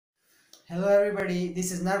Hello everybody, this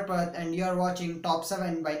is Narpath and you are watching Top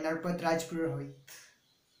 7 by Narpath Rajpurohit.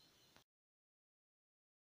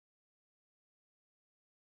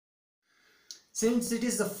 Since it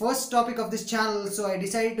is the first topic of this channel, so I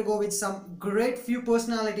decided to go with some great few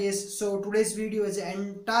personalities. So today's video is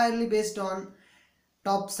entirely based on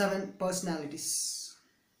Top 7 personalities.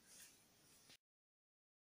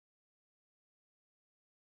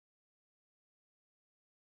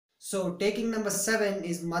 So taking number 7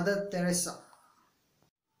 is Mother Teresa.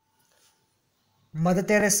 Mother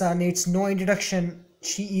Teresa needs no introduction.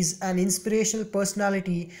 She is an inspirational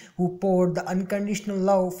personality who poured the unconditional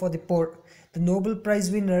love for the poor. The Nobel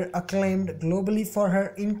Prize winner, acclaimed globally for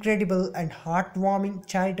her incredible and heartwarming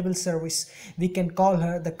charitable service. We can call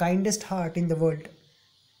her the kindest heart in the world.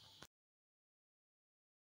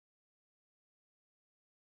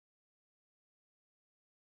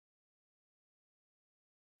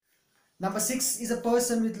 Number 6 is a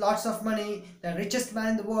person with lots of money, the richest man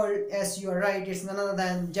in the world. Yes, you are right, it's none other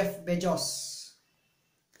than Jeff Bezos.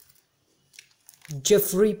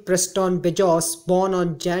 Jeffrey Preston Bezos, born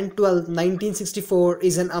on Jan 12, 1964,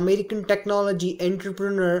 is an American technology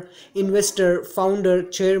entrepreneur, investor, founder,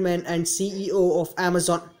 chairman, and CEO of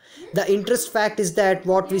Amazon. The interest fact is that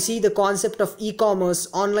what we see the concept of e-commerce,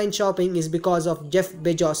 online shopping, is because of Jeff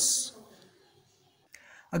Bezos.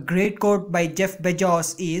 A great quote by Jeff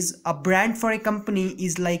Bezos is, "A brand for a company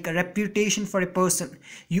is like a reputation for a person.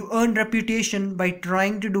 You earn reputation by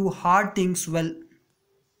trying to do hard things well."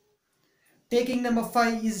 Taking number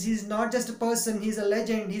 5 is he's not just a person, he's a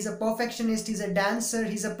legend, he's a perfectionist, he's a dancer,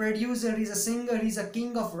 he's a producer, he's a singer, he's a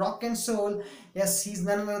king of rock and soul. Yes, he's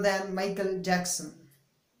none other than Michael Jackson.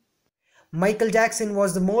 Michael Jackson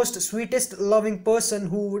was the most sweetest loving person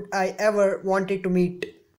who I ever wanted to meet.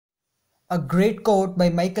 A great quote by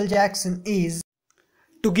Michael Jackson is,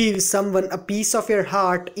 "To give someone a piece of your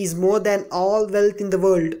heart is more than all wealth in the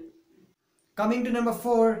world." Coming to number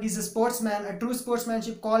 4, he's a sportsman, a true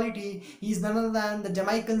sportsmanship quality. He is none other than the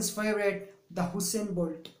Jamaicans' favorite, the Usain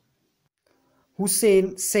Bolt.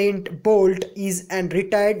 Usain Saint Bolt is an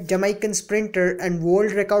retired Jamaican sprinter and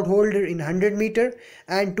world record holder in 100 meter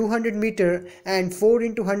and 200 meter and 4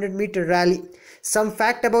 into 100 meter rally. Some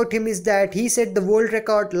fact about him is that he set the world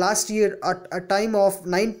record last year at a time of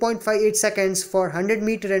 9.58 seconds for 100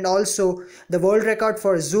 meter and also the world record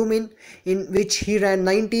for zoom in which he ran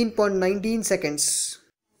 19.19 seconds.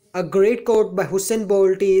 A great quote by Usain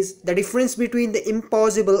Bolt is, "The difference between the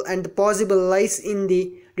impossible and the possible lies in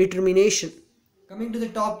the determination." Coming to the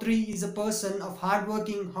top 3 is a person of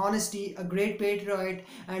hardworking, honesty, a great patriot,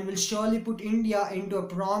 and will surely put India into a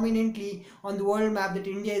prominently on the world map that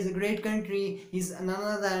India is a great country. Is none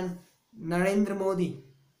other than Narendra Modi.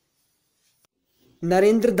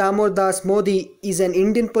 Narendra Damodar Das Modi is an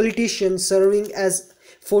Indian politician serving as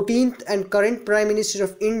 14th and current Prime Minister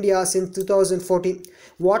of India since 2014.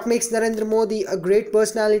 What makes Narendra Modi a great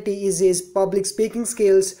personality is his public speaking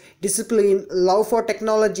skills, discipline, love for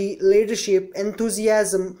technology, leadership,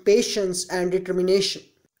 enthusiasm, patience, and determination.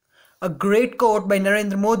 A great quote by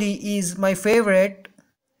Narendra Modi is my favorite.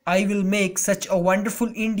 "I will make such a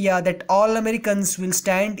wonderful India that all Americans will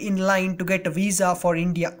stand in line to get a visa for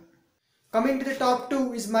India." Coming to the top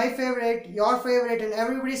 2 is my favorite, your favorite, and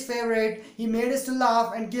everybody's favorite. He made us to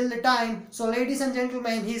laugh and kill the time. So ladies and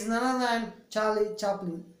gentlemen, he is none other than Charlie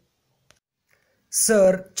Chaplin.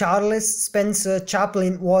 Sir Charles Spencer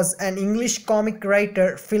Chaplin was an English comic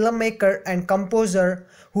writer, filmmaker, and composer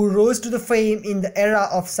who rose to the fame in the era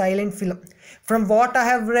of silent film. From what I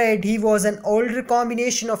have read, he was an older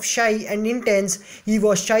combination of shy and intense. He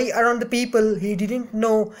was shy around the people he didn't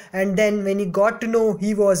know, and then when he got to know,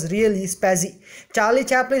 he was really spazzy. Charlie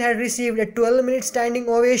Chaplin had received a 12-minute standing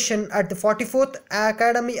ovation at the 44th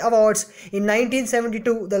Academy Awards in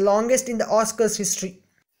 1972, the longest in the Oscars history.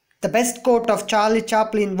 The best quote of Charlie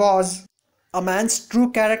Chaplin was, "A man's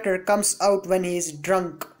true character comes out when he is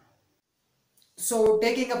drunk." So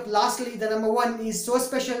taking up lastly, the number 1 is so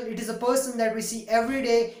special. It is a person that we see every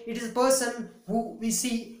day. It is a person who we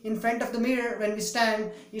see in front of the mirror when we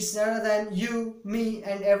stand. It's none other than you, me,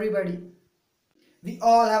 and everybody. We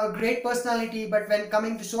all have a great personality, but when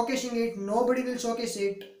coming to showcasing it, nobody will showcase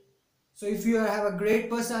it. So if you have a great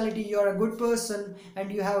personality, you are a good person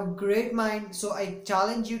and you have a great mind, so I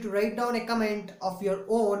challenge you to write down a comment of your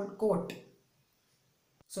own quote.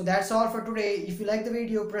 So that's all for today. If you like the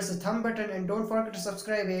video, press the thumb button and don't forget to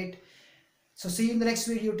subscribe it. So see you in the next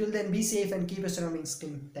video. Till then, be safe and keep your surroundings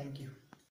clean. Thank you.